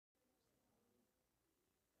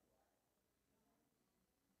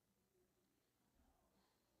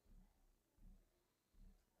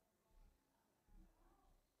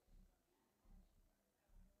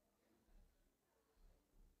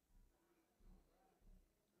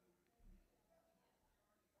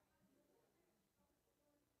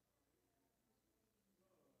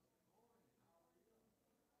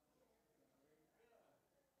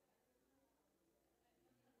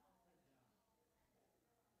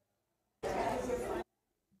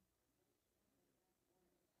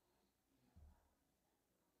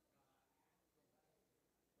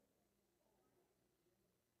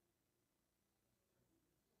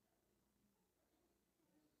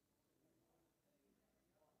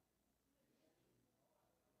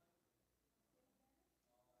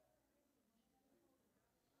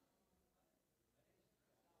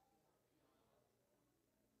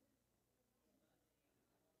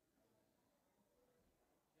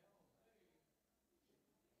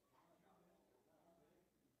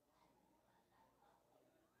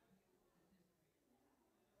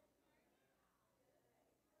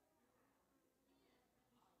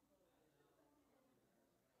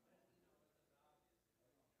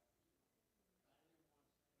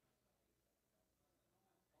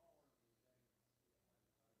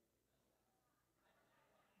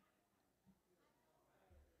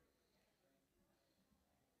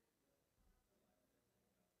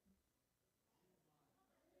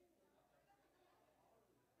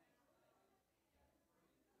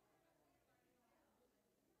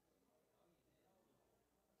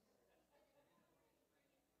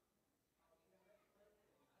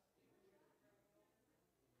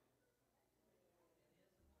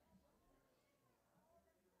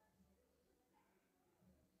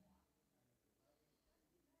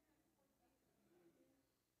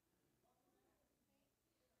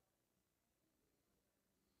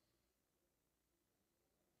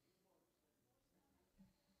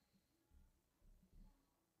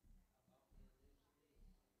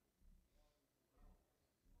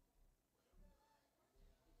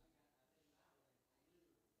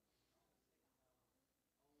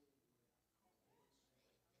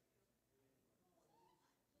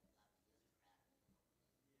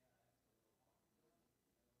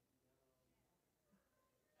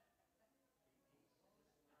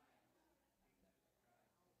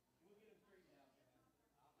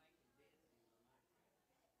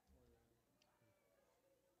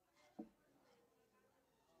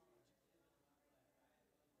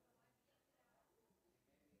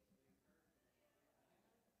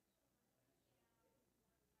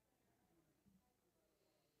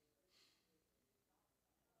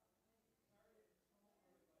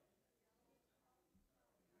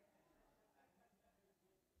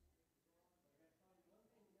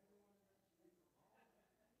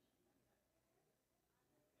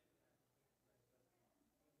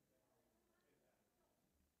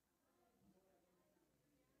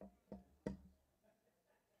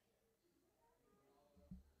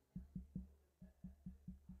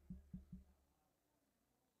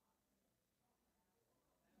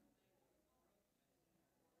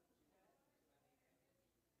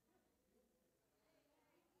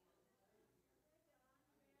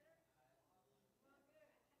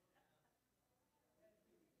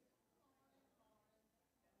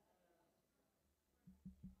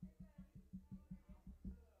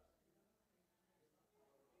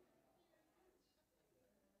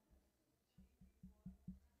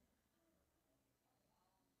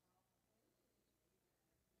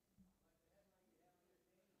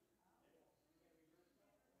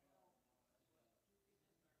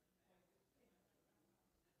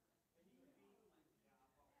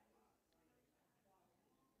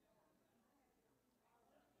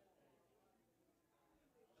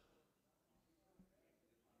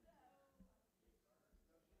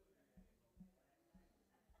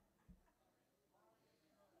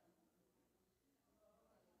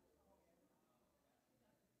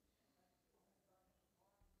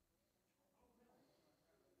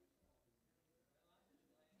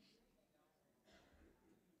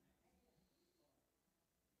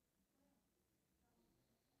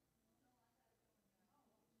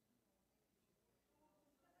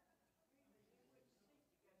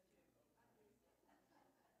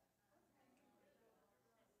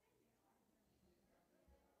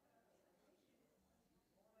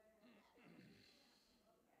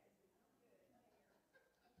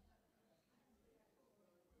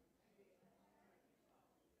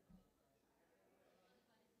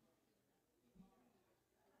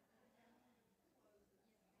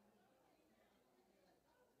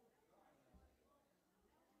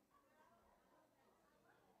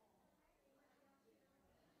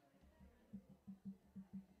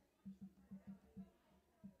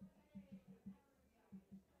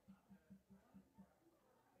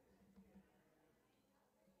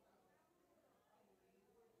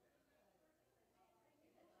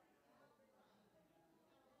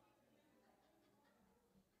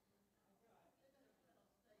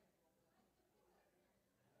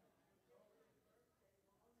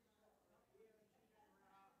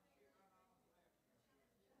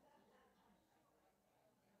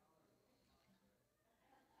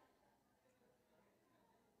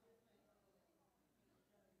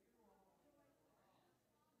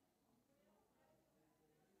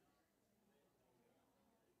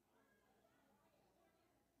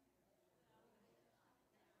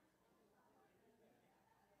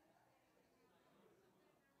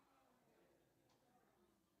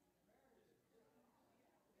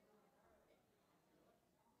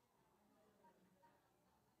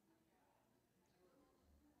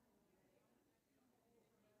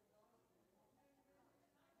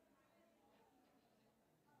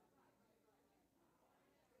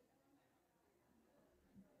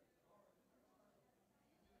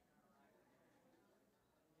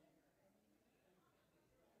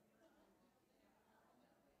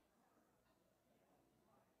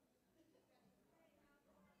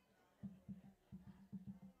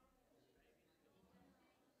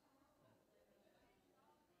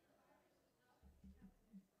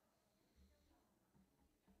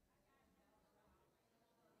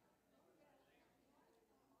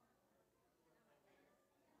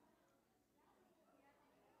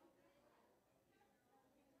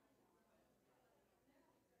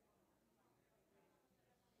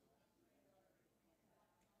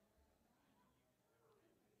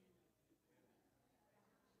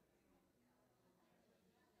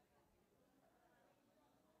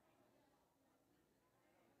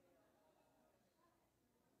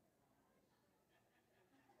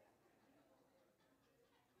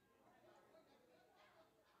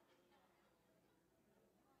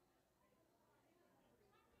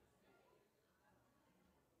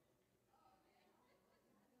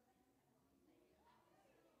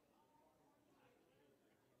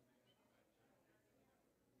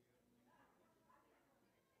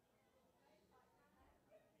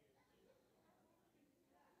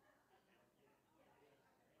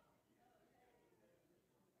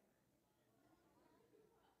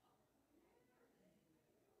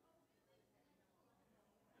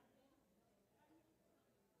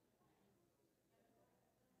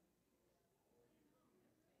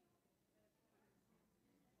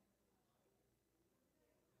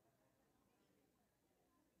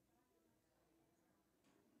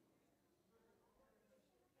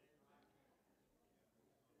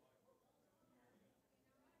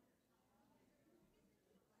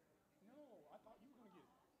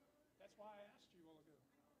why I asked you a while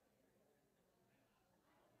ago.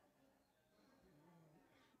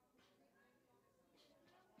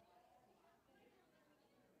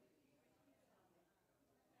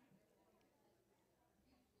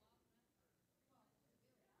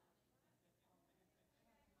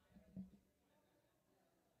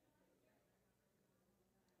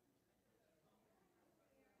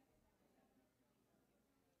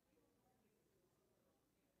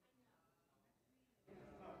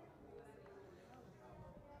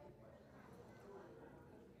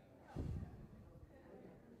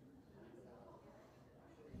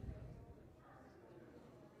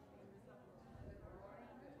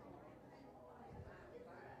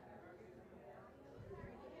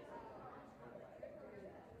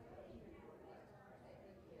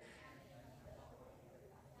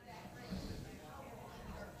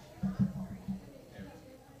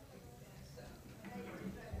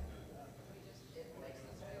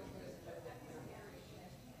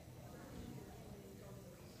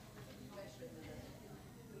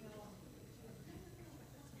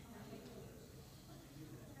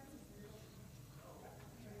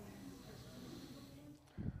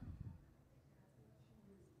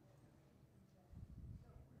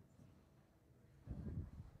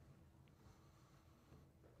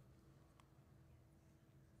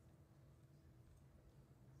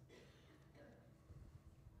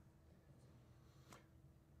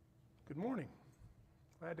 Good morning.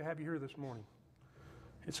 Glad to have you here this morning.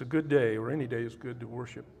 It's a good day, or any day is good to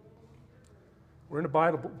worship. We're in a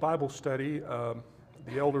Bible study. The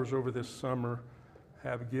elders over this summer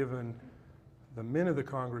have given the men of the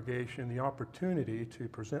congregation the opportunity to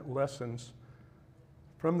present lessons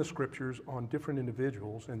from the scriptures on different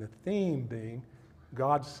individuals, and the theme being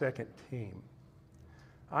God's second team.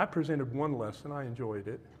 I presented one lesson. I enjoyed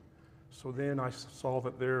it. So then I saw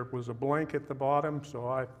that there was a blank at the bottom, so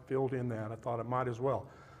I filled in that. I thought I might as well.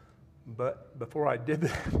 But before I did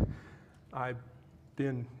that, I've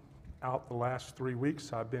been out the last 3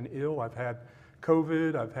 weeks. I've been ill. I've had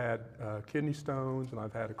COVID, I've had kidney stones, and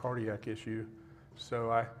I've had a cardiac issue.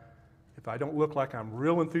 So if I don't look like I'm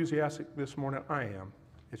real enthusiastic this morning, I am.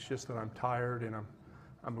 It's just that I'm tired and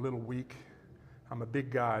I'm a little weak. I'm a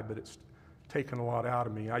big guy, but it's taken a lot out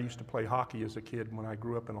of me. I used to play hockey as a kid when I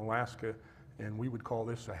grew up in Alaska, and we would call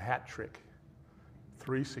this a hat trick.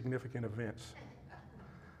 3 significant events.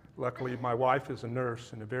 Luckily, my wife is a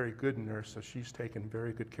nurse, and a very good nurse, so she's taken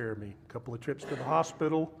very good care of me. A couple of trips to the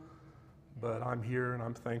hospital, but I'm here and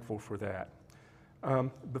I'm thankful for that.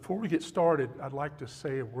 Before we get started, I'd like to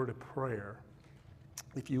say a word of prayer.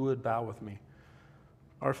 If you would, bow with me.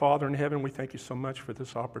 Our Father in heaven, we thank you so much for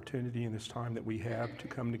this opportunity and this time that we have to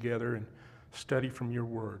come together and study from your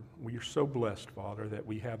word. We are so blessed, Father, that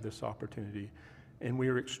we have this opportunity. And we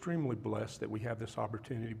are extremely blessed that we have this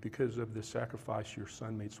opportunity because of the sacrifice your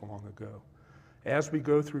Son made so long ago. As we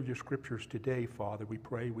go through your scriptures today, Father, we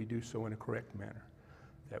pray we do so in a correct manner,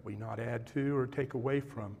 that we not add to or take away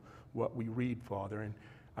from what we read, Father. And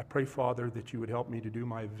I pray, Father, that you would help me to do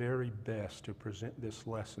my very best to present this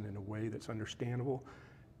lesson in a way that's understandable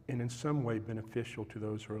and in some way beneficial to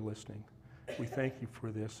those who are listening. We thank you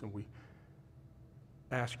for this, and we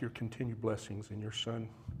ask your continued blessings in your Son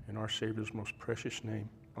and our Savior's most precious name.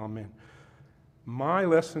 Amen. My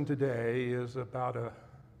lesson today is about a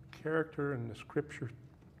character in the scripture,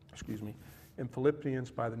 in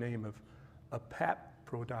Philippians by the name of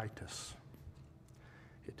Epaphroditus.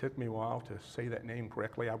 It took me a while to say that name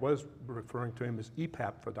correctly. I was referring to him as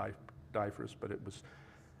Epaphroditus, but it was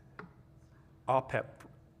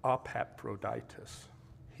Epaphroditus.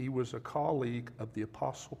 He was a colleague of the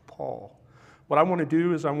Apostle Paul. What I want to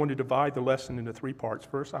do is I want to divide the lesson into 3 parts.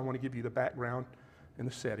 First, I want to give you the background and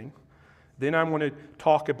the setting. Then I want to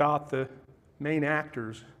talk about the main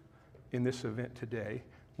actors in this event today,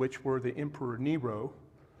 which were the Emperor Nero.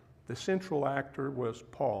 The central actor was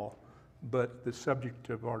Paul, but the subject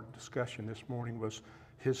of our discussion this morning was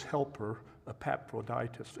his helper,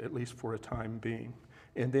 Epaphroditus, at least for a time being.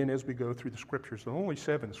 And then as we go through the scriptures, there are only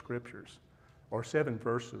 7 scriptures. Or 7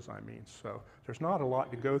 verses, I mean. So there's not a lot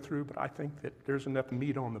to go through, but I think that there's enough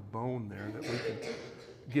meat on the bone there that we can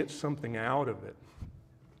get something out of it.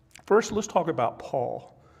 First, let's talk about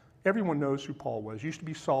Paul. Everyone knows who Paul was. He used to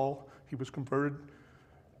be Saul. He was converted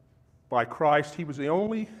by Christ. He was the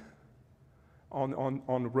only, on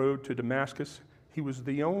the road to Damascus, he was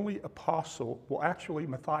the only apostle. Well, actually,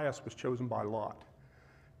 Matthias was chosen by Lot.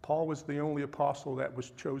 Paul was the only apostle that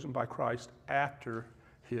was chosen by Christ after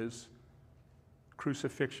his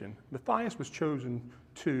crucifixion. Matthias was chosen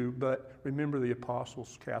too, but remember the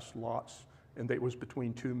apostles cast lots, and it was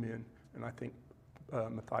between 2 men, and I think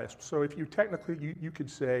Matthias. So if you technically, you could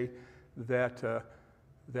say that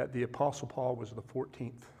the Apostle Paul was the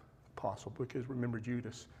 14th apostle, because remember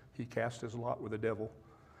Judas, he cast his lot with the devil.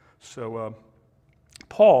 So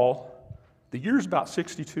Paul, the year's about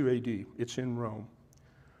 62 AD. It's in Rome.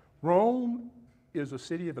 Rome is a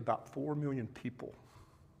city of about 4 million people.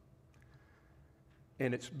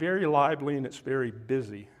 And it's very lively and it's very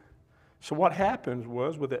busy. So what happens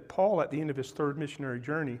was that Paul, at the end of his third missionary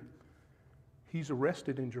journey, he's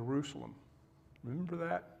arrested in Jerusalem. Remember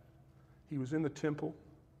that? He was in the temple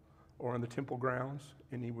or in the temple grounds,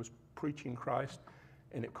 and he was preaching Christ,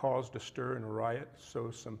 and it caused a stir and a riot.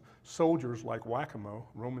 So some soldiers, like whack-a-mole,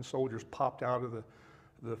 Roman soldiers, popped out of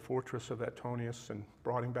the fortress of Antonius and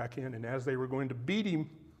brought him back in. And as they were going to beat him,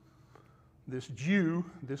 this Jew,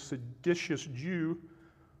 this seditious Jew,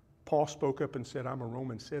 Paul spoke up and said, "I'm a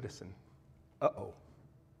Roman citizen." Uh-oh.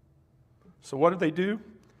 So what did they do?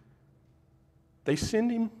 They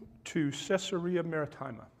send him to Caesarea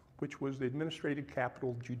Maritima, which was the administrative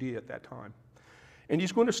capital of Judea at that time. And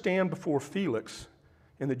he's going to stand before Felix,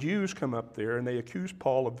 and the Jews come up there, and they accuse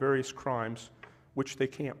Paul of various crimes, which they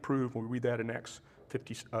can't prove. We read that in Acts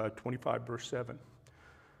 25, verse 7.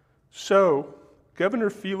 So,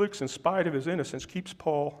 Governor Felix, in spite of his innocence, keeps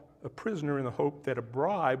Paul a prisoner in the hope that a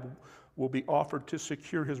bribe will be offered to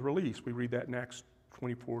secure his release. We read that in Acts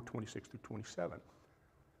 24, 26 through 27.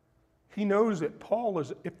 He knows that Paul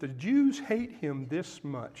is, if the Jews hate him this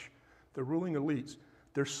much, the ruling elites,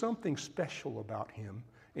 there's something special about him,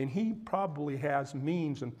 and he probably has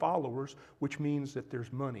means and followers, which means that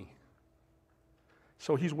there's money.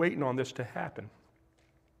 So he's waiting on this to happen.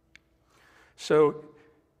 So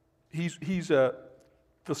he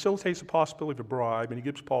facilitates the possibility of a bribe, and he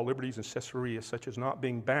gives Paul liberties in Caesarea, such as not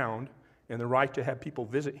being bound and the right to have people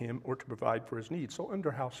visit him or to provide for his needs, so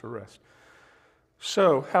under house arrest.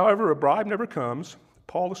 So, however, a bribe never comes.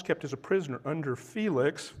 Paul is kept as a prisoner under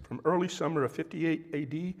Felix from early summer of 58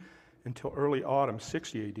 AD until early autumn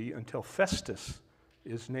 60 AD, until Festus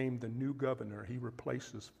is named the new governor. He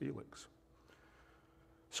replaces Felix.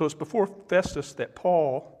 So it's before Festus that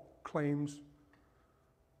Paul claims,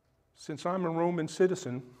 since I'm a Roman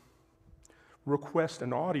citizen, request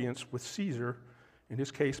an audience with Caesar, in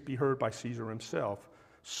his case be heard by Caesar himself.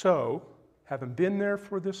 So, having been there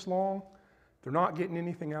for this long, they're not getting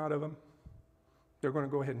anything out of him. They're going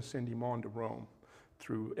to go ahead and send him on to Rome,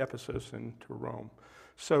 through Ephesus and to Rome.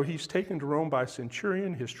 So he's taken to Rome by a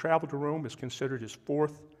centurion. His travel to Rome is considered his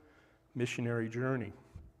fourth missionary journey.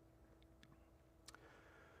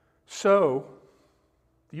 So,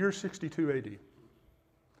 the year 62 AD.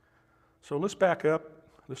 So let's back up.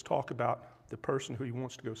 Let's talk about the person who he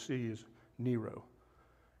wants to go see is Nero.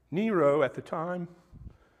 Nero, at the time,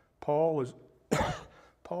 Paul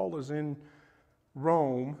is in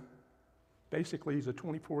Rome. Basically, he's a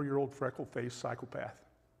 24-year-old freckle-faced psychopath.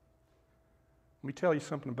 Let me tell you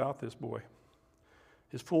something about this boy.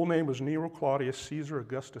 His full name was Nero Claudius Caesar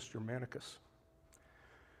Augustus Germanicus.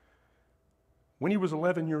 When he was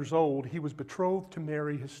 11 years old, he was betrothed to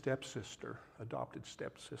marry his stepsister, adopted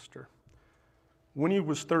stepsister. When he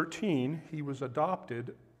was 13, he was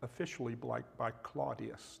adopted officially by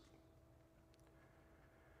Claudius.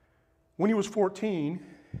 When he was 14,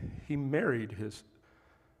 he married his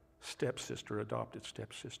adopted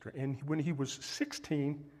stepsister. And when he was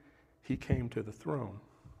 16, he came to the throne.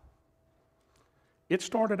 It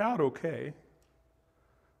started out okay,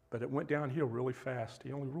 but it went downhill really fast.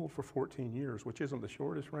 He only ruled for 14 years, which isn't the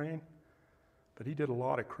shortest reign, but he did a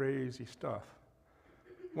lot of crazy stuff.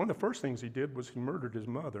 One of the first things he did was he murdered his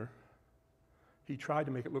mother. He tried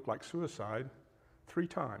to make it look like suicide 3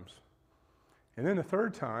 times. And then the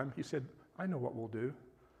third time, he said, I know what we'll do.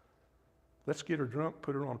 Let's get her drunk,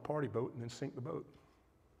 put her on a party boat, and then sink the boat.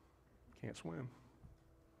 Can't swim.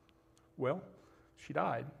 Well, she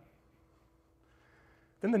died.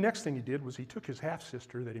 Then the next thing he did was he took his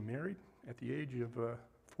half-sister that he married at the age of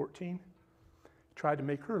 14, tried to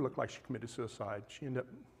make her look like she committed suicide. She ended up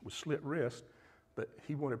with slit wrist, but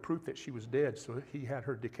he wanted proof that she was dead, so he had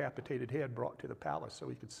her decapitated head brought to the palace so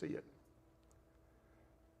he could see it.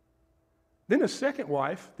 Then his second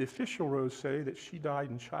wife, the official rows say that she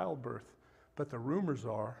died in childbirth, but the rumors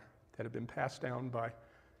are that have been passed down by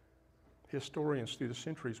historians through the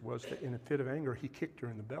centuries was that in a fit of anger, he kicked her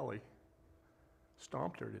in the belly,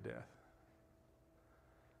 stomped her to death.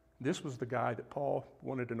 This was the guy that Paul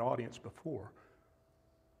wanted an audience before,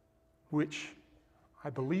 which I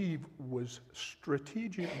believe was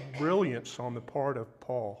strategic brilliance on the part of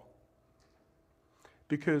Paul.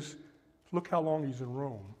 Because look how long he's in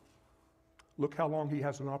Rome. Look how long he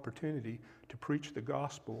has an opportunity to preach the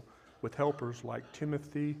gospel with helpers like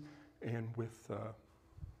Timothy and with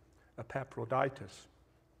Epaphroditus.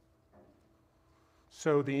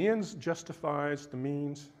 So the ends justifies the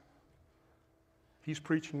means. He's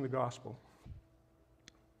preaching the gospel.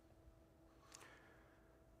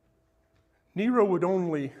 Nero would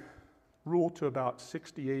only rule to about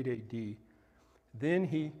 68 AD. Then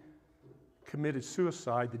he committed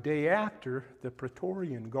suicide the day after the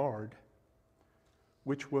Praetorian Guard,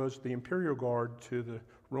 which was the imperial guard to the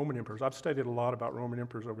Roman emperors. I've studied a lot about Roman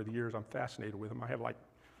emperors over the years. I'm fascinated with them. I have like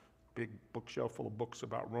a big bookshelf full of books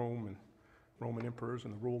about Rome and Roman emperors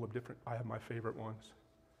and the rule of different, I have my favorite ones.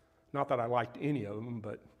 Not that I liked any of them,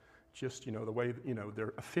 but just, the way,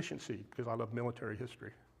 their efficiency, because I love military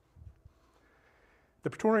history. The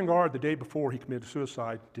Praetorian Guard, the day before he committed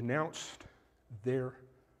suicide, denounced their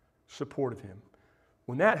support of him.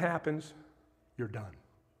 When that happens, you're done.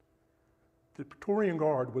 The Praetorian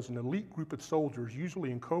Guard was an elite group of soldiers,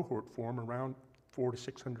 usually in cohort form, around 400 to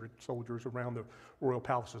 600 soldiers around the royal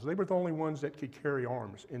palaces. They were the only ones that could carry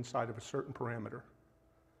arms inside of a certain parameter.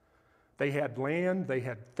 They had land, they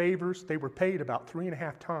had favors, they were paid about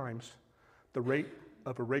 3.5 times the rate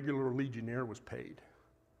of a regular legionnaire was paid.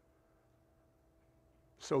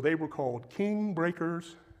 So they were called king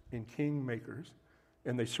breakers and king makers,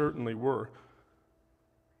 and they certainly were.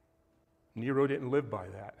 Nero didn't live by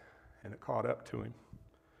that, and it caught up to him.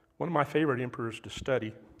 One of my favorite emperors to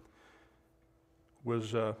study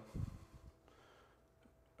was a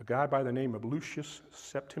guy by the name of Lucius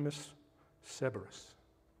Septimus Severus.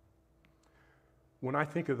 When I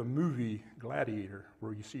think of the movie Gladiator,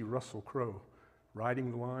 where you see Russell Crowe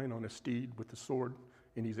riding the line on a steed with the sword,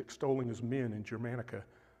 and he's extolling his men in Germanica,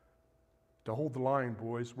 to hold the line,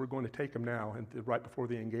 boys, we're going to take them now, and right before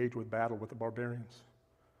they engage with battle with the barbarians.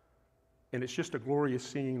 And it's just a glorious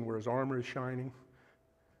scene where his armor is shining.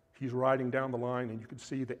 He's riding down the line, and you can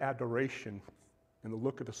see the adoration in the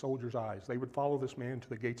look of the soldiers' eyes. They would follow this man to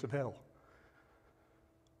the gates of hell.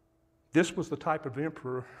 This was the type of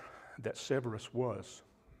emperor that Severus was.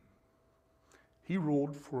 He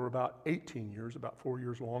ruled for about 18 years, about 4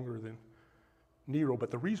 years longer than Nero. But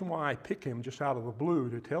the reason why I pick him just out of the blue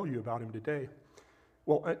to tell you about him today,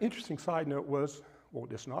 well, an interesting side note was, well,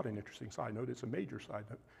 it's not an interesting side note, it's a major side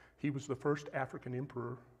note. He was the first African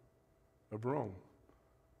emperor of Rome,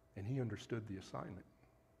 and he understood the assignment.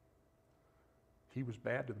 He was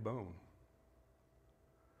bad to the bone.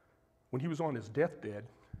 When he was on his deathbed,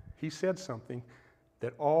 he said something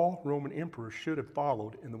that all Roman emperors should have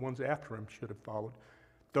followed, and the ones after him should have followed.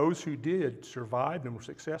 Those who did survived and were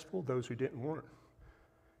successful, those who didn't weren't.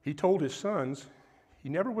 He told his sons, he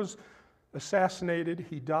never was assassinated,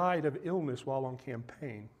 he died of illness while on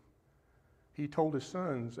campaign. He told his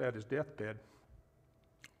sons at his deathbed,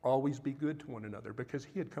 always be good to one another, because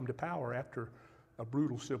he had come to power after a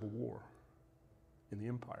brutal civil war in the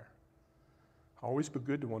empire. Always be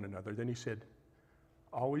good to one another. Then he said,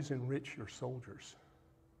 always enrich your soldiers.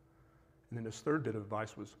 And then his third bit of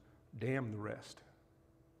advice was, damn the rest.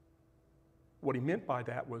 What he meant by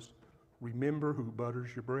that was, remember who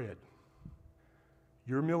butters your bread.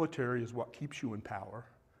 Your military is what keeps you in power.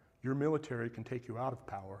 Your military can take you out of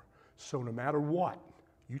power. So no matter what,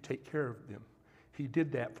 you take care of them. He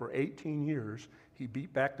did that for 18 years. He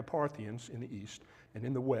beat back the Parthians in the east, and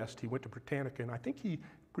in the west, he went to Britannica, and I think he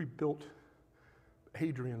rebuilt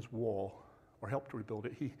Hadrian's Wall, or helped to rebuild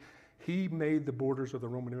it. He made the borders of the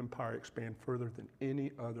Roman Empire expand further than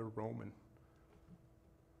any other Roman.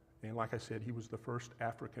 And like I said, he was the first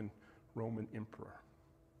African Roman emperor.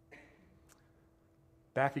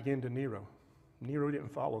 Back again to Nero. Nero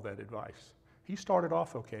didn't follow that advice. He started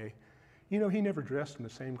off okay. He never dressed in the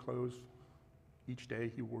same clothes each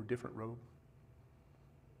day. He wore a different robe.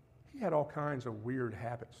 He had all kinds of weird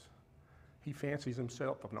habits. He fancies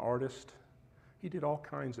himself an artist. He did all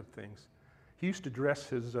kinds of things. He used to dress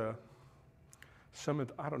his, I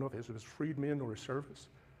don't know if it was his freedmen or his servants.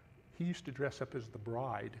 He used to dress up as the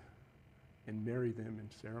bride and marry them in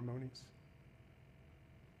ceremonies.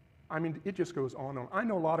 I mean, it just goes on and on. I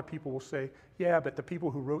know a lot of people will say, yeah, but the people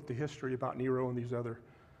who wrote the history about Nero and these other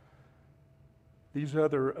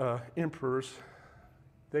emperors,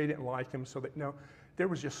 they didn't like him, so that, no, there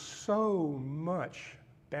was just so much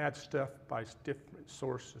bad stuff by different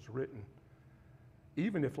sources written.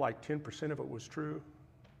 Even if like 10% of it was true,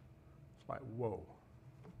 it's like, whoa.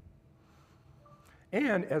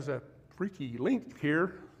 And as a freaky link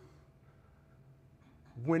here,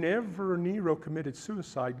 whenever Nero committed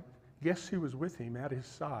suicide, guess who was with him at his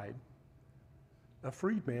side? A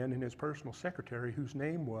freedman and his personal secretary whose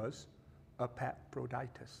name was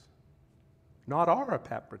Epaphroditus. Not our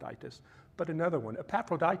Epaphroditus, but another one.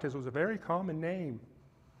 Epaphroditus was a very common name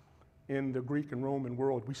in the Greek and Roman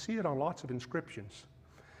world. We see it on lots of inscriptions.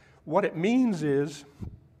 What it means is,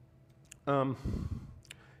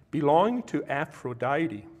 belonging to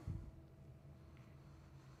Aphrodite.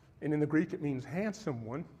 And in the Greek it means handsome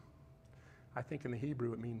one. I think in the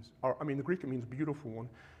Hebrew it means, the Greek it means beautiful one.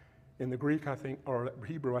 In the Greek I think, or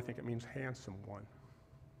Hebrew I think it means handsome one.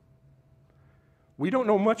 We don't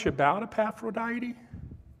know much about Epaphroditus.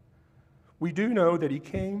 We do know that he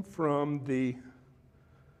came from the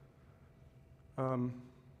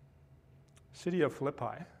city of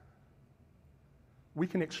Philippi. We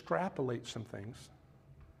can extrapolate some things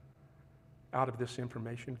out of this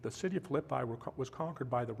information. The city of Philippi was conquered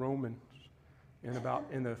by the Romans in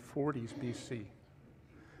the 40s BC.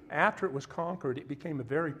 After it was conquered, it became a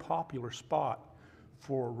very popular spot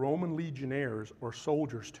for Roman legionnaires or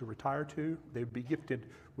soldiers to retire to. They would be gifted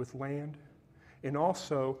with land. And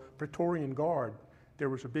also, Praetorian Guard.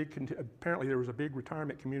 Apparently there was a big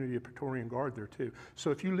retirement community of Praetorian Guard there too. So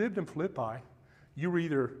if you lived in Philippi, you were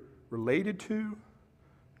either related to,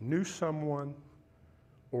 knew someone,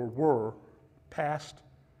 or were past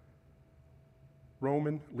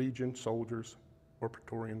Roman legion soldiers or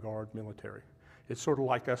Praetorian Guard military. It's sort of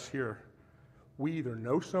like us here. We either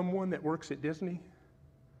know someone that works at Disney,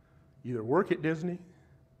 either work at Disney,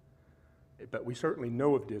 but we certainly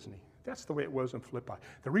know of Disney. That's the way it was in Philippi.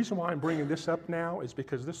 The reason why I'm bringing this up now is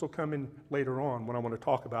because this will come in later on when I want to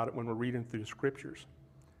talk about it when we're reading through the scriptures.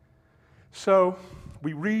 So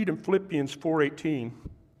we read in Philippians 4:18,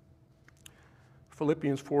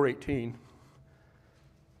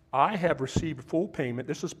 I have received full payment.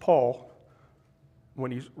 This is Paul when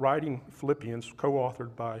he's writing Philippians,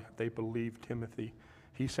 co-authored by, they believe, Timothy.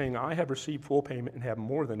 He's saying, I have received full payment and have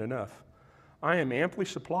more than enough. I am amply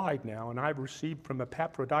supplied now, and I have received from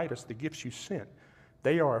Epaphroditus the gifts you sent.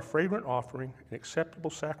 They are a fragrant offering, an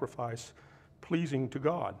acceptable sacrifice, pleasing to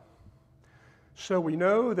God. So we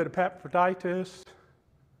know that Epaphroditus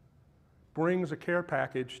brings a care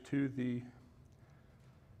package to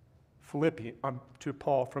to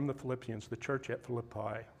Paul from the Philippians, the church at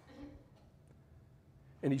Philippi.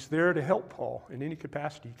 And he's there to help Paul in any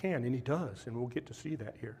capacity he can, and he does, and we'll get to see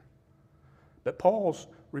that here. But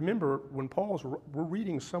remember, we're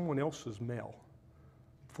reading someone else's mail.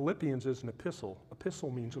 Philippians is an epistle.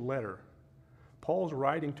 Epistle means a letter. Paul's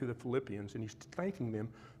writing to the Philippians, and he's thanking them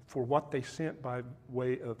for what they sent by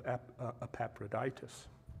way of Epaphroditus.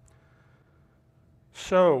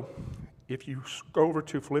 So, if you go over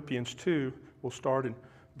to Philippians 2, we'll start in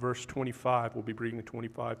verse 25. We'll be reading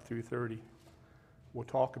 25 through 30. We'll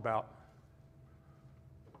talk about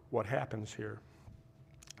what happens here.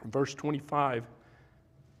 In verse 25,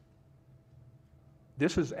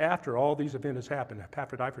 this is after all these events have happened.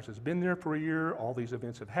 Epaphroditus has been there for a year. All these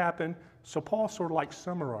events have happened. So Paul's sort of like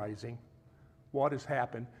summarizing what has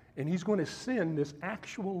happened. And he's going to send this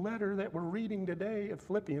actual letter that we're reading today of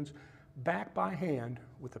Philippians back by hand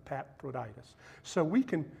with Epaphroditus. So we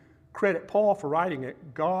can credit Paul for writing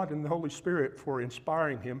it, God and the Holy Spirit for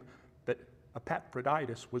inspiring him, but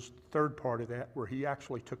Epaphroditus was the third part of that, where he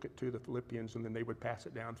actually took it to the Philippians, and then they would pass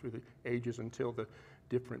it down through the ages until the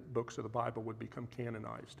different books of the Bible would become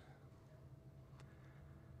canonized.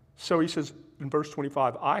 So he says in verse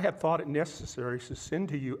 25, I have thought it necessary to send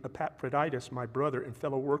to you Epaphroditus, my brother and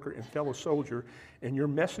fellow worker and fellow soldier, and your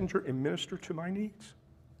messenger and minister to my needs.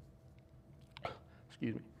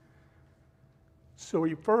 Excuse me. So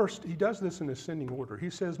he does this in ascending order. He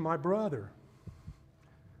says, my brother.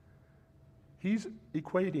 He's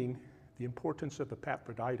equating the importance of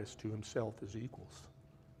Epaphroditus to himself as equals.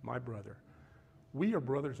 My brother. We are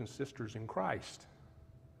brothers and sisters in Christ.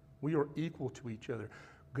 We are equal to each other.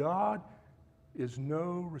 God is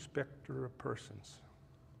no respecter of persons.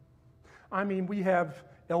 I mean, we have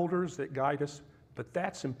elders that guide us, but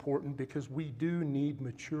that's important because we do need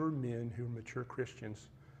mature men who are mature Christians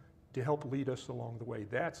to help lead us along the way.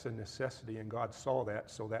 That's a necessity, and God saw that,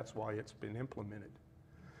 so that's why it's been implemented.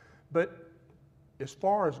 But as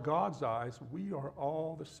far as God's eyes, we are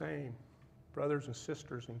all the same, brothers and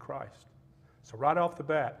sisters in Christ. So right off the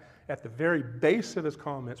bat, at the very base of his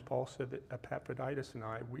comments, Paul said that Epaphroditus and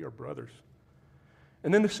I, we are brothers.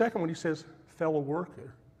 And then the second one, he says, fellow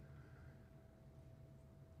worker.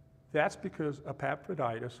 That's because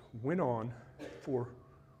Epaphroditus went on for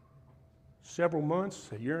several months,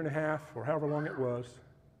 a year and a half, or however long it was,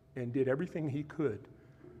 and did everything he could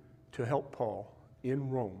to help Paul in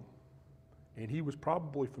Rome. And he was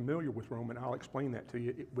probably familiar with Rome, and I'll explain that to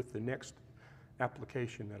you with the next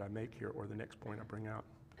application that I make here, or the next point I bring out.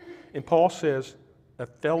 And Paul says, a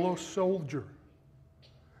fellow soldier.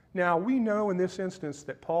 Now, we know in this instance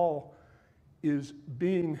that Paul is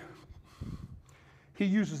he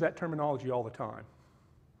uses that terminology all the time.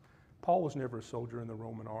 Paul was never a soldier in the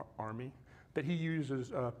Roman army. but he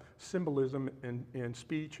uses symbolism in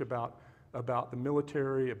speech about the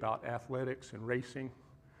military, about athletics and racing.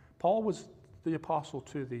 Paul was the apostle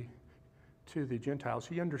to the Gentiles.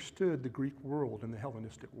 He understood the Greek world and the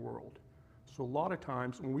Hellenistic world. So a lot of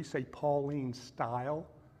times when we say Pauline style,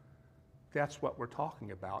 that's what we're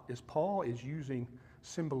talking about, is Paul is using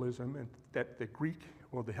symbolism and that the Greek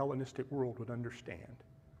or the Hellenistic world would understand.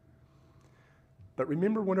 But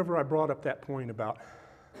remember whenever I brought up that point about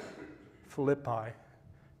Philippi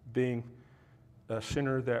being a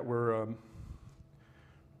center that were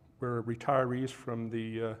where retirees from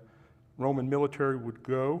the Roman military would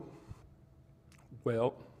go?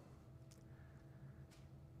 Well,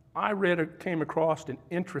 I came across an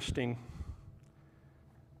interesting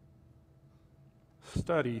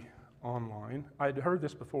study online. I'd heard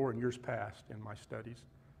this before in years past in my studies,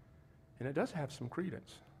 and it does have some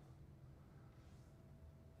credence.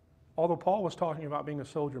 Although Paul was talking about being a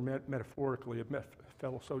soldier metaphorically, a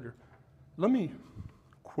fellow soldier, let me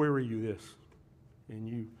query you this, and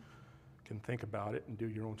you can think about it and do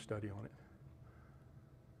your own study on it.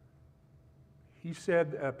 He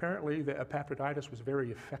said apparently that Epaphroditus was very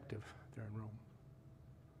effective there in Rome.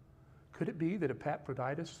 Could it be that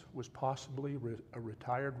Epaphroditus was possibly a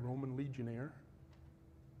retired Roman legionnaire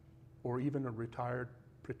or even a retired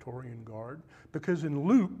Praetorian Guard? Because in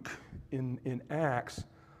Luke, in Acts,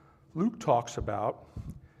 Luke talks about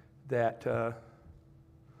that,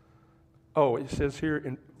 it says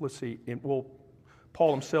here,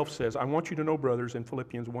 Paul himself says, I want you to know, brothers, in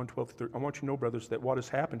Philippians 1:12-13, I want you to know, brothers, that what has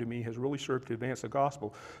happened to me has really served to advance the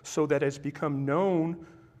gospel, so that it has become known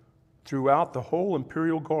throughout the whole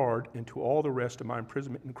imperial guard and to all the rest of my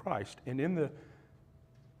imprisonment in Christ. And in the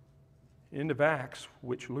end of Acts,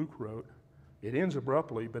 which Luke wrote, it ends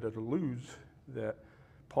abruptly, but it alludes that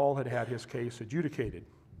Paul had had his case adjudicated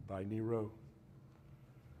by Nero.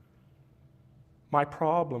 My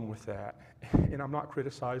problem with that, and I'm not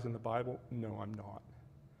criticizing the Bible, no, I'm not.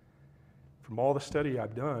 From all the study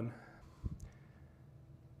I've done,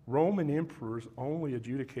 Roman emperors only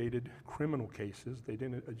adjudicated criminal cases. They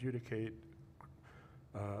didn't adjudicate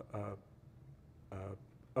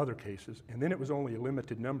other cases. And then it was only a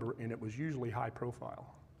limited number, and it was usually high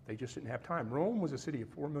profile. They just didn't have time. Rome was a city of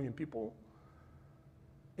 4 million people,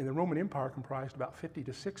 and the Roman Empire comprised about 50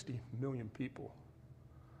 to 60 million people.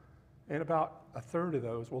 And about a third of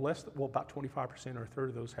those, about 25% or a third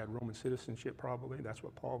of those had Roman citizenship probably. That's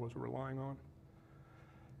what Paul was relying on.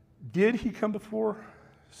 Did he come before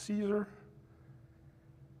Caesar?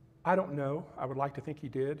 I don't know. I would like to think he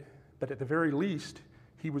did. But at the very least,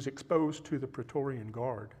 he was exposed to the Praetorian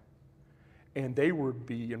Guard. And they would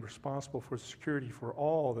be responsible for security for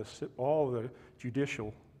all the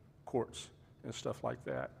judicial courts and stuff like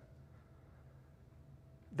that.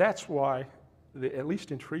 That's why, at least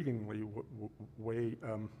intriguingly,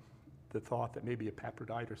 the thought that maybe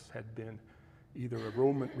Epaphroditus had been either a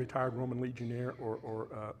retired Roman legionnaire or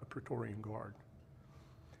a Praetorian Guard.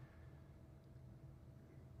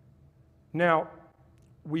 Now,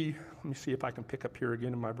 let me see if I can pick up here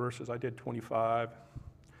again in my verses. I did 25.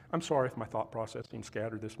 I'm sorry if my thought process seems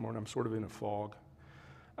scattered this morning. I'm sort of in a fog.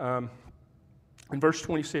 In verse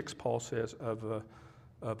 26, Paul says of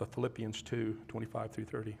Philippians 2, 25 through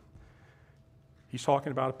 30. He's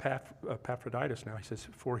talking about Epaphroditus now. He says,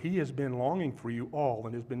 for he has been longing for you all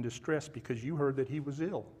and has been distressed because you heard that he was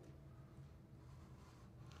ill.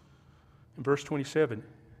 In verse 27,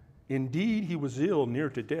 indeed he was ill, near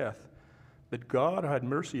to death, but God had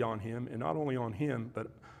mercy on him, and not only on him,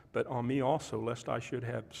 but on me also, lest I should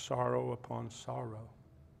have sorrow upon sorrow.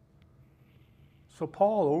 So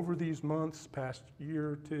Paul, over these months, past year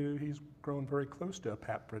or two, he's grown very close to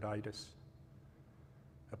Epaphroditus.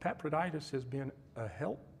 Epaphroditus has been a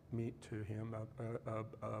helpmeet to him,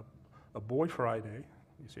 a boy Friday,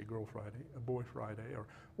 you say girl Friday, a boy Friday, or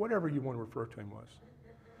whatever you want to refer to him was.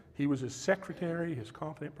 He was his secretary, his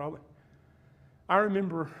confidant probably. I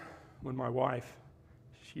remember when my wife,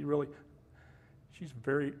 she's a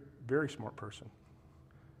very, very smart person.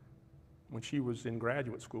 When she was in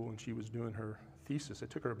graduate school and she was doing her thesis, it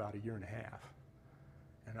took her about 1.5 years.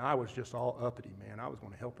 And I was just all uppity, man. I was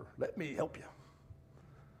going to help her. Let me help you.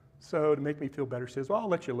 So to make me feel better, she says, well, I'll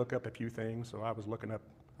let you look up a few things. So I was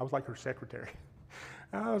like her secretary.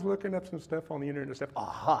 I was looking up some stuff on the internet and stuff.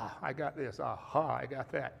 Aha, I got this. Aha, I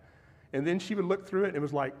got that. And then she would look through it, and it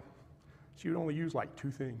was like, she would only use like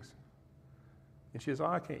 2 things. And she says,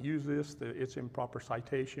 I can't use this. It's improper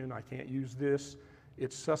citation. I can't use this.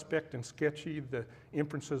 It's suspect and sketchy. The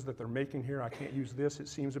inferences that they're making here, I can't use this. It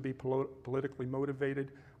seems to be politically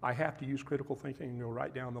motivated. I have to use critical thinking and go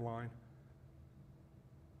right down the line.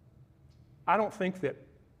 I don't think that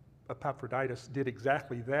Epaphroditus did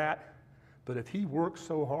exactly that, but if he worked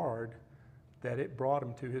so hard that it brought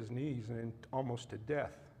him to his knees and almost to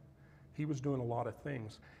death, he was doing a lot of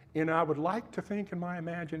things. And I would like to think in my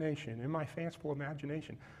imagination, in my fanciful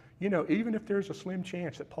imagination, even if there's a slim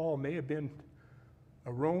chance that Paul may have been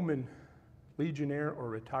a Roman legionnaire or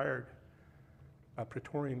retired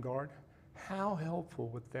Praetorian Guard, how helpful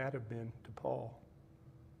would that have been to Paul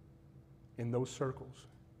in those circles?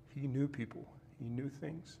 He knew people. He knew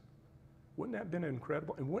things. Wouldn't that have been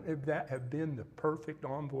incredible? And wouldn't that have been the perfect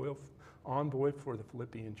envoy for the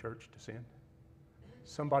Philippian church to send?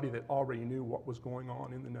 Somebody that already knew what was going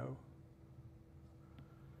on in the know.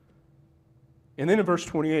 And then in verse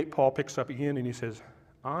 28, Paul picks up again and he says,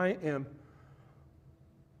 I am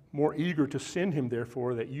more eager to send him,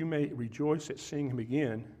 therefore, that you may rejoice at seeing him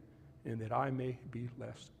again, and that I may be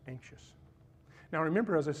less anxious. Now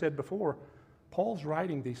remember, as I said before, Paul's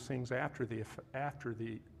writing these things after the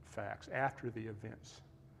facts, after the events.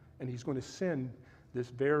 And he's going to send this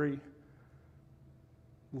very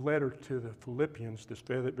letter to the Philippians, this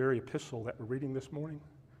very epistle that we're reading this morning.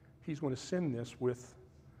 He's going to send this with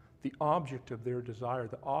the object of their desire,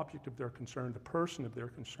 the object of their concern, the person of their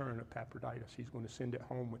concern, Epaphroditus. He's going to send it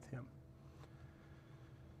home with him.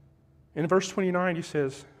 In verse 29, he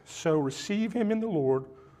says, so receive him in the Lord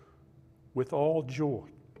with all joy,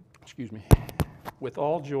 with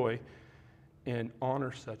all joy, and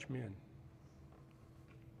honor such men.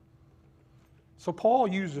 So Paul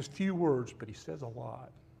uses few words, but he says a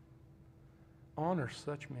lot. Honor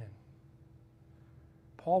such men.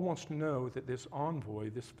 Paul wants to know that this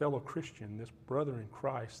envoy, this fellow Christian, this brother in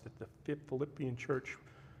Christ, that the Philippian church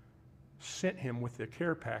sent him with the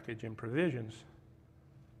care package and provisions,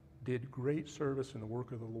 did great service in the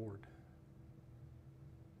work of the Lord.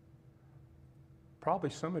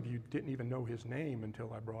 Probably some of you didn't even know his name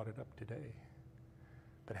until I brought it up today.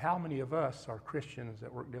 But how many of us are Christians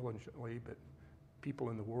that work diligently, but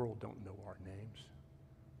people in the world don't know our names?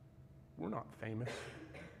 We're not famous.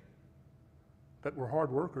 But we're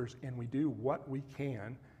hard workers, and we do what we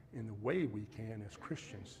can in the way we can as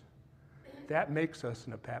Christians. That makes us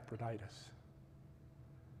an Epaphroditus.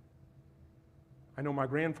 I know my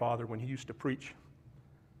grandfather, when he used to preach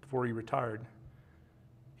before he retired,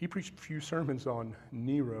 he preached a few sermons on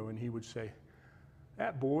Nero, and he would say,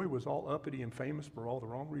 that boy was all uppity and famous for all the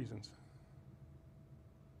wrong reasons.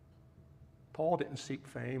 Paul didn't seek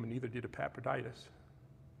fame, and neither did Epaphroditus.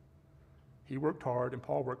 He worked hard, and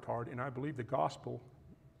Paul worked hard, and I believe the gospel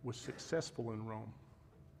was successful in Rome.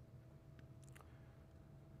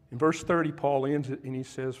 In verse 30, Paul ends it, and he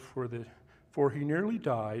says, For he nearly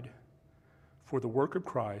died for the work of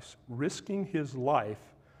Christ, risking his life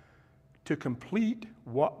to complete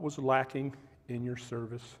what was lacking in your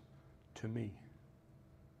service to me.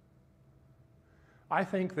 I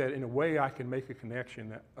think that in a way I can make a connection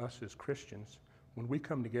that us as Christians, when we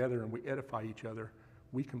come together and we edify each other,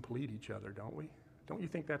 we complete each other, don't we? Don't you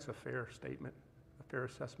think that's a fair statement, a fair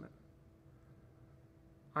assessment?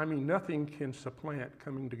 I mean, nothing can supplant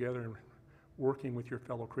coming together and working with your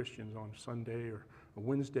fellow Christians on Sunday or a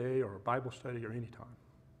Wednesday or a Bible study or any time.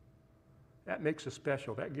 That makes us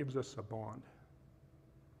special. That gives us a bond.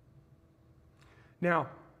 Now,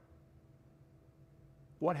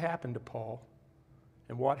 what happened to Paul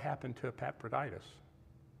and what happened to Epaphroditus?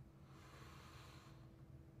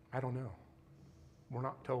 I don't know. We're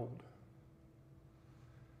not told.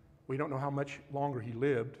 We don't know how much longer he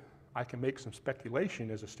lived. I can make some speculation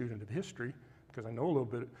as a student of history because I know a little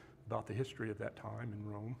bit about the history of that time in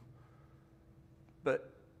Rome. But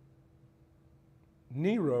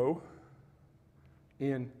Nero,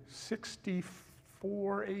 in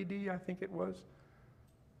 64 AD, I think it was,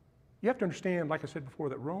 you have to understand, like I said before,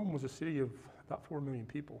 that Rome was a city of about 4 million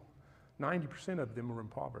people. 90% of them were in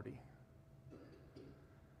poverty.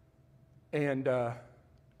 And a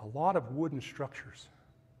lot of wooden structures.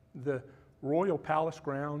 The royal palace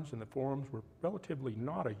grounds and the forums were relatively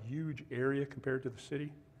not a huge area compared to the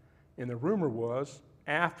city. And the rumor was,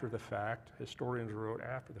 after the fact, historians wrote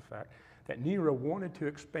after the fact, that Nero wanted to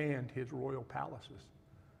expand his royal palaces.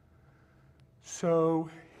 So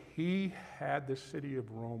he had the city of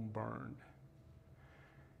Rome burned.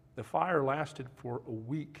 The fire lasted for a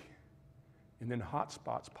week, and then hot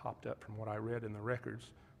spots popped up from what I read in the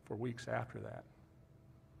records for weeks after that.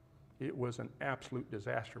 It was an absolute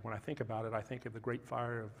disaster. When I think about it, I think of the Great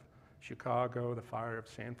Fire of Chicago, the fire of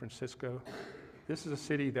San Francisco. This is a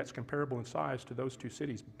city that's comparable in size to those two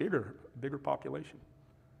cities, bigger population.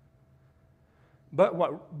 But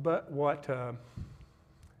what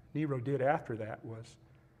Nero did after that was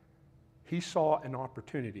he saw an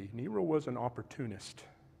opportunity. Nero was an opportunist.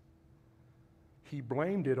 he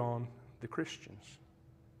blamed it on the Christians.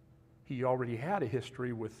 He already had a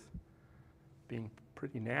history with being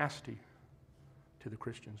pretty nasty to the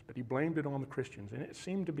Christians, but he blamed it on the Christians. And it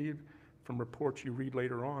seemed to be, from reports you read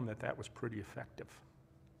later on, that that was pretty effective.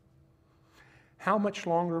 How much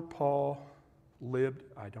longer Paul lived,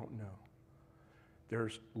 I don't know.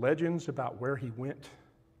 There's legends about where he went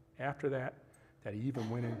after that he even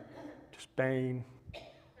went into Spain,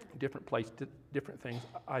 different places, different things.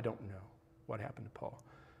 I don't know what happened to Paul.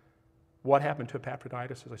 What happened to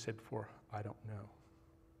Epaphroditus, as I said before, I don't know.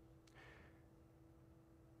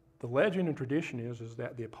 The legend and tradition is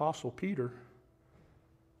that the Apostle Peter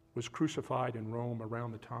was crucified in Rome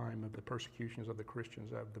around the time of the persecutions of the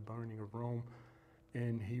Christians, of the burning of Rome.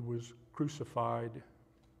 And he was crucified,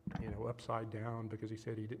 upside down, because he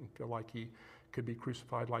said he didn't feel like he could be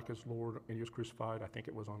crucified like his Lord. And he was crucified, I think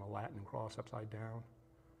it was on a Latin cross, upside down.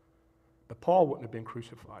 But Paul wouldn't have been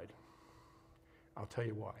crucified. I'll tell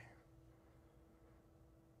you why.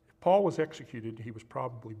 If Paul was executed, he was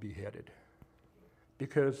probably beheaded.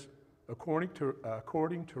 Because according to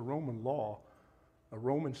Roman law, a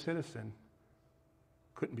Roman citizen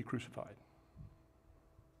couldn't be crucified.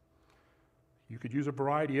 You could use a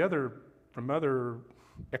variety from other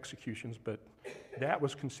executions, but that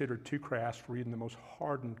was considered too crass for even the most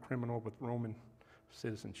hardened criminal with Roman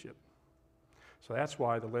citizenship. So that's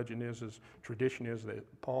why the legend tradition is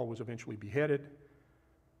that Paul was eventually beheaded.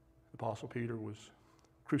 The Apostle Peter was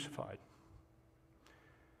crucified.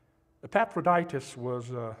 Epaphroditus was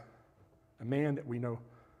a man that we know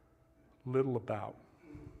little about.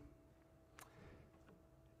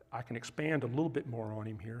 I can expand a little bit more on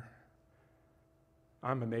him here.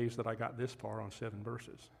 I'm amazed that I got this far on 7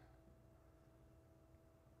 verses.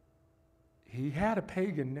 He had a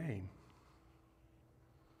pagan name,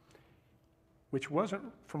 which wasn't,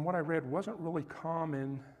 from what I read, wasn't really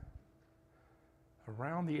common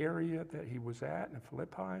around the area that he was at in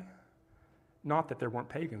Philippi. Not that there weren't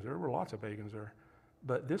pagans, there were lots of pagans there,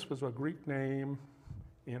 but this was a Greek name,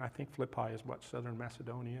 and I think Philippi is southern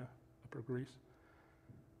Macedonia, upper Greece.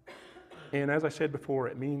 And as I said before,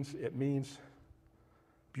 it means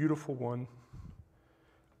beautiful one,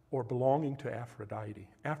 or belonging to Aphrodite.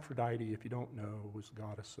 Aphrodite, if you don't know, was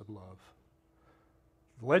goddess of love.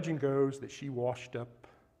 The legend goes that she washed up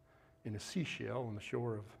in a seashell on the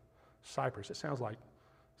shore of Cyprus. It sounds like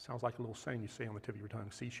a little saying you say on the tip of your tongue,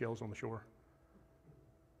 seashells on the shore.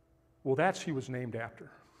 Well, she was named after.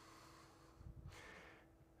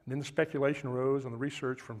 And then the speculation arose on the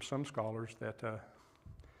research from some scholars that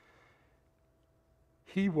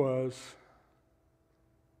he was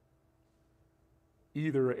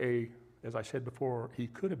either as I said before, he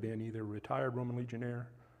could have been either a retired Roman legionnaire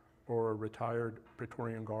or a retired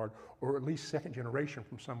Praetorian Guard, or at least second generation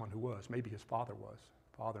from someone who was. Maybe his father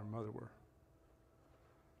and mother were.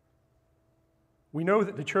 We know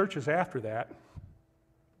that the churches after that,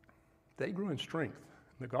 they grew in strength.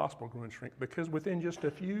 The gospel grew in strength because within just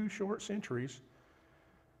a few short centuries,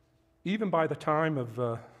 even by the time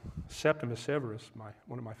of Septimus Severus,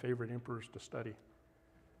 one of my favorite emperors to study,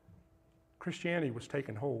 Christianity was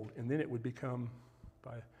taken hold, and then it would become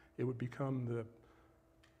the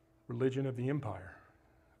religion of the empire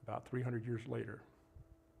about 300 years later.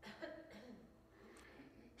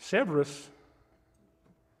 Severus,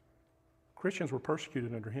 Christians were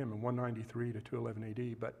persecuted under him in 193 to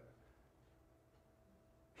 211 AD, but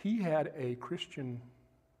he had a Christian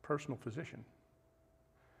personal physician.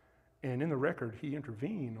 And in the record, he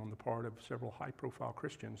intervened on the part of several high-profile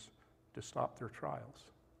Christians to stop their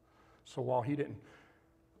trials. So while he didn't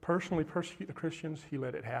personally persecute the Christians, he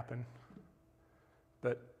let it happen.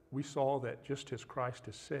 But we saw that just as Christ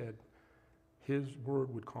has said, his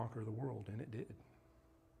word would conquer the world, and it did.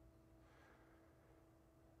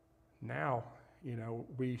 Now,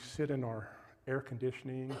 we sit in our air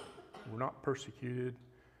conditioning, we're not persecuted,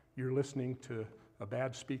 you're listening to a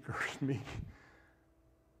bad speaker, me.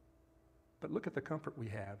 But look at the comfort we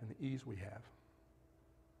have and the ease we have.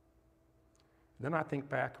 Then I think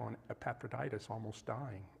back on Epaphroditus almost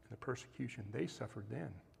dying and the persecution they suffered then.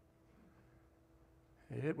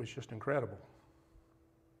 It was just incredible.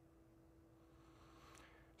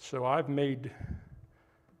 So I baked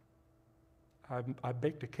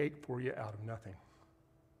a cake for you out of nothing.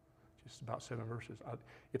 Just about 7 verses. I'd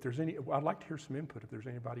like to hear some input if there's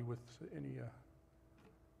anybody with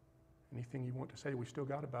anything you want to say. We still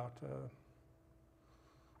got about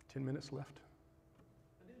 10 minutes left.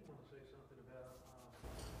 I did want to say something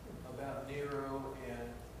about Nero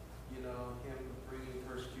and him bringing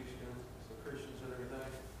persecution to the Christians and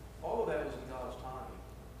everything. All of that was in God's timing,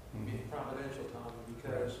 providential timing,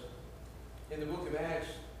 because in the book of Acts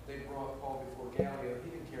they brought Paul before Gallio, he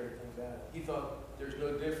didn't care anything about it. He thought there's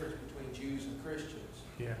no difference between Jews and Christians.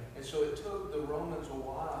 Yeah. And so it took the Romans a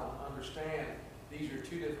while to understand these are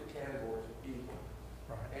two different categories of people.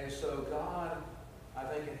 Right. And so God, I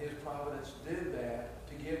think in his providence, did that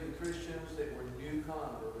to give the Christians that were new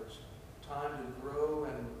converts time to grow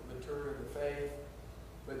and mature in the faith.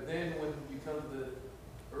 But then when you come to the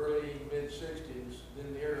early, mid-60s,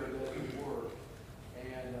 then Nero doesn't work.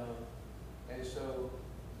 And so,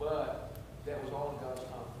 but that was all in God's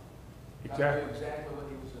time. Exactly. God knew exactly what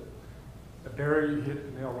he was doing. Barry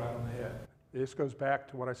hit the nail right on the head. This goes back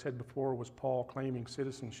to what I said before, was Paul claiming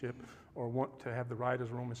citizenship or want to have the right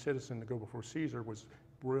as a Roman citizen to go before Caesar was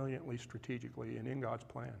brilliantly, strategically, and in God's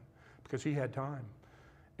plan because he had time.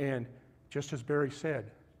 And just as Barry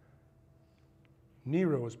said,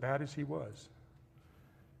 Nero, as bad as he was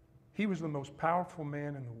the most powerful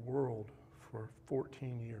man in the world for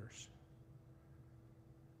 14 years.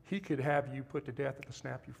 He could have you put to death at the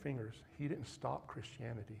snap of your fingers. He didn't stop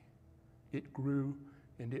Christianity. It grew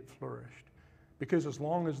and it flourished. Because as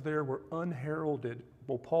long as there were unheralded,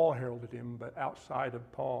 well, Paul heralded him, but outside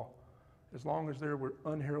of Paul, as long as there were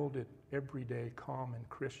unheralded, everyday, common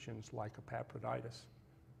Christians like Epaphroditus,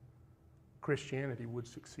 Christianity would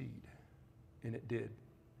succeed, and it did.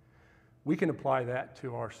 We can apply that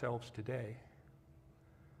to ourselves today.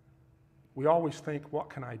 We always think, what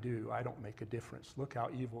can I do? I don't make a difference. Look how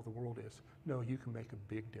evil the world is. No, you can make a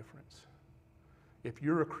big difference. If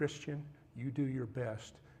you're a Christian, you do your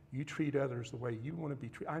best. You treat others the way you want to be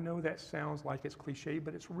treated. I know that sounds like it's cliche,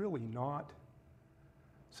 but it's really not.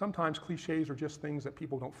 Sometimes cliches are just things that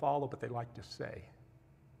people don't follow, but they like to say.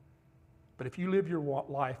 But if you live your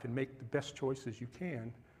life and make the best choices you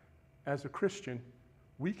can, as a Christian,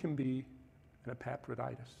 we can be an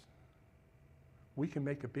Epaphroditus. We can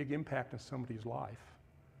make a big impact in somebody's life.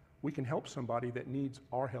 We can help somebody that needs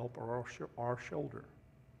our help or our shoulder.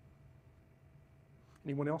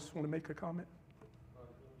 Anyone else want to make a comment?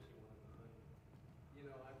 You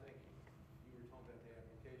know, I think you were talking about the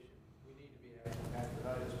application. We need to be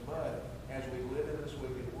Epaphroditus, but as we live in this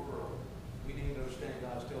wicked world, we need to understand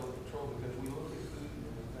God's still in control because we look at Putin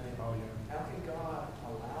and we think, Oh, yeah. how can God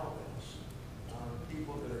allow this?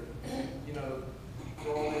 People that are, you know,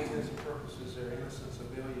 for all intents and purposes, they're innocent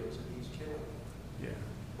civilians and he's killing them. Yeah.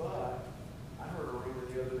 But I heard a rumor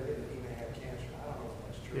the other day that he may have cancer. I don't know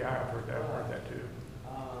if that's true. Yeah, I've heard that. I've heard that too.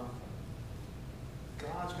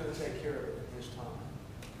 God's going to take care of it in his time.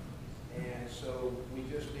 And so we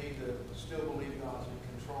just need to still believe God's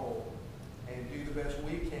in control and do the best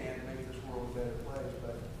we can to make this world a better place.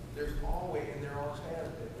 But there's always, and there always has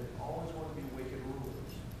been, there's always going to be wicked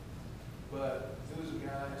rulers. But who's the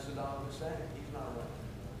guy in Saddam Hussein? He's not around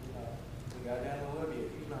anymore. You know, the guy down in Libya,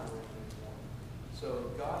 he's not around anymore.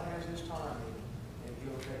 So God has his timing, and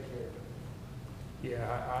he'll take care of it. Yeah,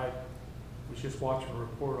 I was just watching a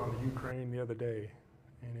report on the Ukraine the other day,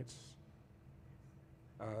 and it's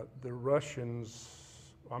the Russians.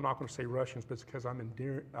 I'm not going to say Russians, but it's because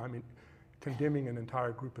I'm condemning an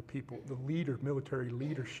entire group of people. The military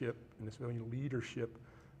leadership and the civilian leadership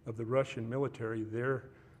of the Russian military,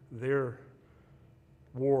 their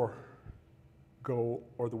war goal,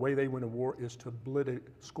 or the way they win a war, is to obliterate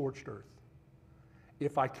scorched earth.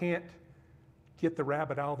 If I can't get the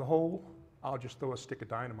rabbit out of the hole, I'll just throw a stick of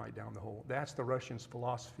dynamite down the hole. That's the Russians'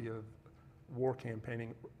 philosophy of war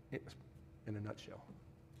campaigning in a nutshell.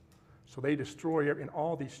 So they destroy and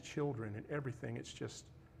all these children and everything. It's just,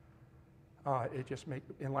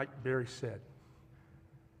 and like Barry said,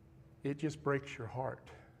 it just breaks your heart.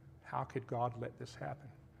 How could God let this happen?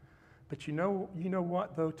 But you know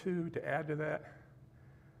what, though, too, to add to that?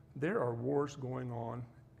 There are wars going on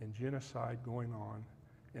and genocide going on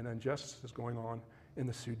and injustices going on in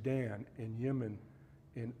the Sudan, in Yemen,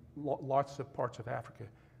 in lots of parts of Africa.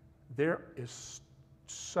 There is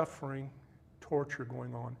suffering, torture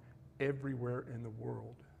going on everywhere in the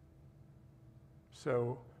world.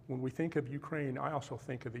 So when we think of Ukraine, I also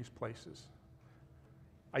think of these places.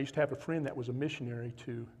 I used to have a friend that was a missionary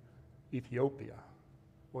to Ethiopia.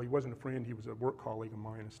 Well, he wasn't a friend, he was a work colleague of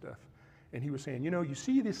mine and stuff. And he was saying, you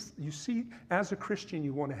see, as a Christian,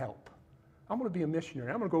 you want to help. I'm going to be a missionary.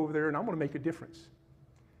 I'm going to go over there and I'm going to make a difference.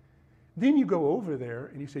 Then you go over there,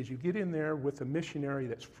 and he says you get in there with a missionary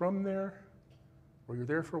that's from there, or you're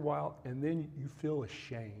there for a while, and then you feel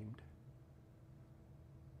ashamed.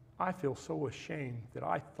 I feel so ashamed that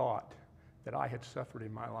I thought that I had suffered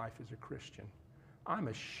in my life as a Christian. I'm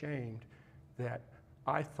ashamed that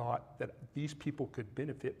I thought that these people could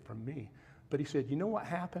benefit from me. But he said, you know what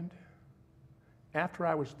happened? After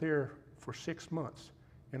I was there for 6 months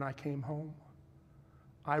and I came home,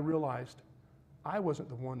 I realized I wasn't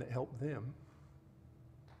the one that helped them.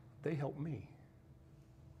 They helped me.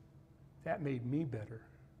 That made me better.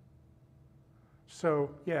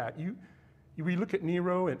 So, yeah, we look at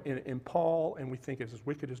Nero and Paul, and we think, as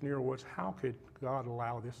wicked as Nero was, how could God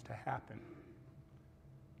allow this to happen?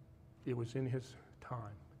 It was in his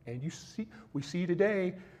time. And we see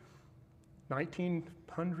today,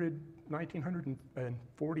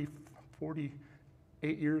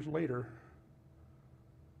 48 years later,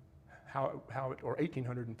 or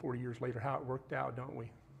 1840 years later, how it worked out, don't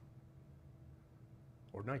we?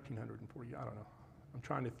 Or 1940, I don't know. I'm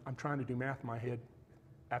trying to do math in my head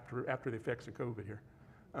after the effects of COVID here.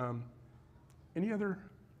 Any other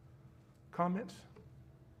comments?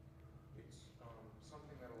 It's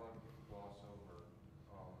something that a lot of people gloss over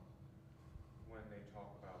when they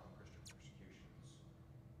talk about Christian persecutions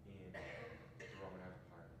in the Roman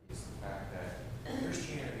Empire. It's the fact that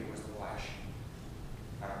Christianity was the black sheep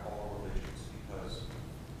out of all religions, because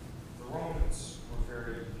the Romans were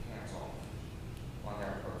very hands-on on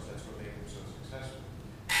their approach. That's what made them so successful.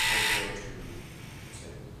 They go to,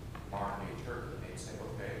 say, modern-day Turkey, and they'd say,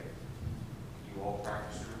 okay, you all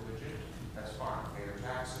practice your religion, that's fine. Pay your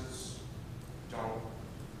taxes, don't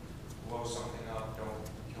blow something up, don't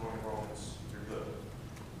kill any Romans, you're good.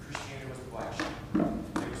 Christianity was the black sheep.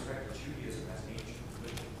 They respected Judaism as an ancient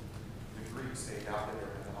religion. The Greeks, they adopted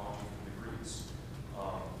their mythology from the Greeks.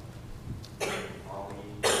 All the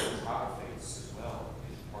tribal faiths as well, in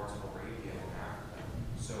parts of Arabia and Africa.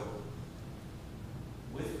 So,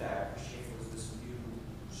 with that, Christianity was this new,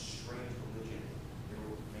 strange religion. They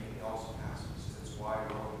were mainly also pacifists. That's why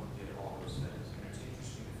Rome did all those things. And it's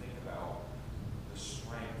interesting to think about the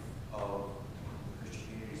strength of the Christian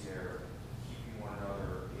communities there, keeping one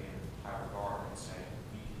another in high regard and saying,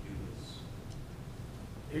 we can do this.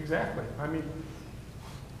 Exactly. I mean,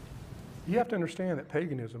 you have to understand that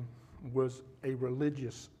paganism was a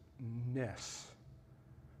religiousness,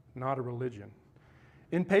 not a religion.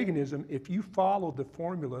 In paganism, if you followed the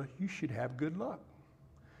formula, you should have good luck.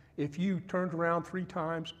 If you turned around 3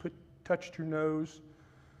 times, touched your nose,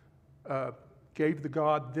 gave the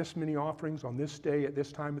god this many offerings on this day at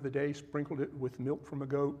this time of the day, sprinkled it with milk from a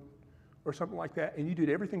goat, or something like that, and you did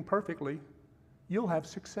everything perfectly, you'll have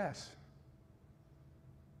success.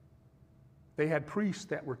 They had priests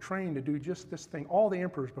that were trained to do just this thing. All the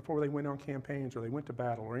emperors, before they went on campaigns or they went to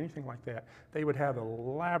battle or anything like that, they would have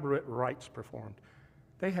elaborate rites performed.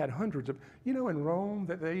 They had hundreds of, in Rome,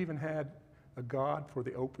 that they even had a god for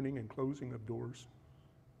the opening and closing of doors.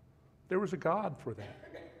 There was a god for that.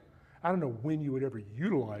 I don't know when you would ever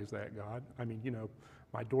utilize that god. I mean,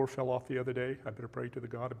 my door fell off the other day. I better pray to the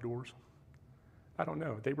God of doors. I don't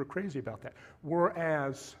know. They were crazy about that.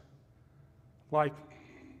 Whereas, like,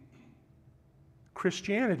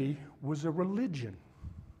 Christianity was a religion.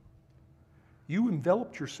 You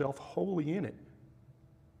enveloped yourself wholly in it.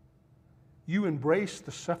 You embraced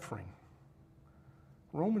the suffering.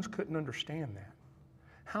 Romans couldn't understand that.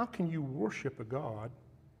 How can you worship a God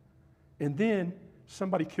and then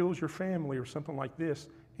somebody kills your family or something like this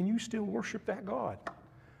and you still worship that God?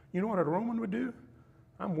 You know what a Roman would do?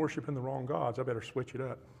 I'm worshiping the wrong gods. I better switch it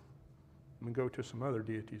up and go to some other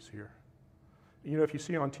deities here. If you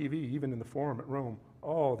see on TV, even in the Forum at Rome,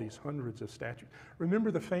 all these hundreds of statues. Remember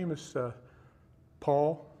the famous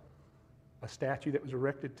Paul, a statue that was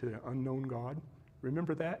erected to an unknown god?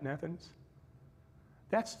 Remember that in Athens?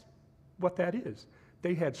 That's what that is.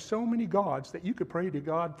 They had so many gods that you could pray to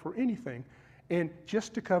God for anything, and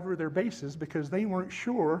just to cover their bases, because they weren't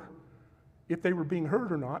sure if they were being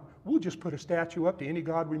heard or not, we'll just put a statue up to any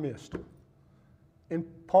god we missed. And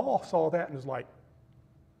Paul saw that and was like,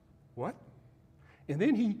 what? And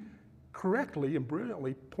then he correctly and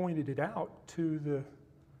brilliantly pointed it out to the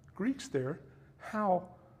Greeks there, how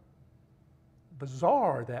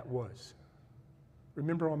bizarre that was.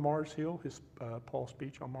 Remember on Mars Hill, Paul's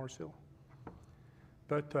speech on Mars Hill?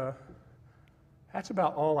 But that's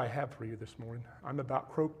about all I have for you this morning. I'm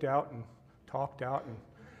about croaked out and talked out, and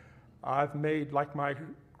I've made, like my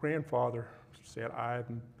grandfather said, I've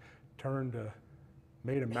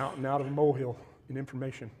made a mountain out of a molehill in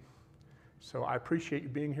information. So I appreciate you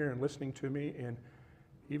being here and listening to me, and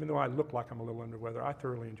even though I look like I'm a little under weather, I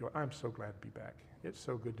thoroughly enjoy it. I'm so glad to be back. It's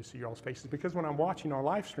so good to see y'all's faces, because when I'm watching on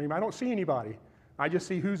live stream, I don't see anybody. I just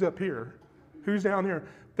see who's up here, who's down there.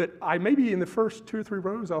 But maybe in the first 2 or 3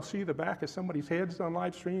 rows, I'll see the back of somebody's heads on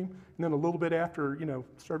live stream, and then a little bit after,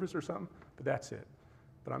 service or something, but that's it.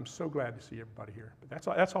 But I'm so glad to see everybody here. But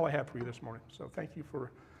that's all I have for you this morning. So thank you for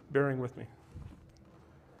bearing with me.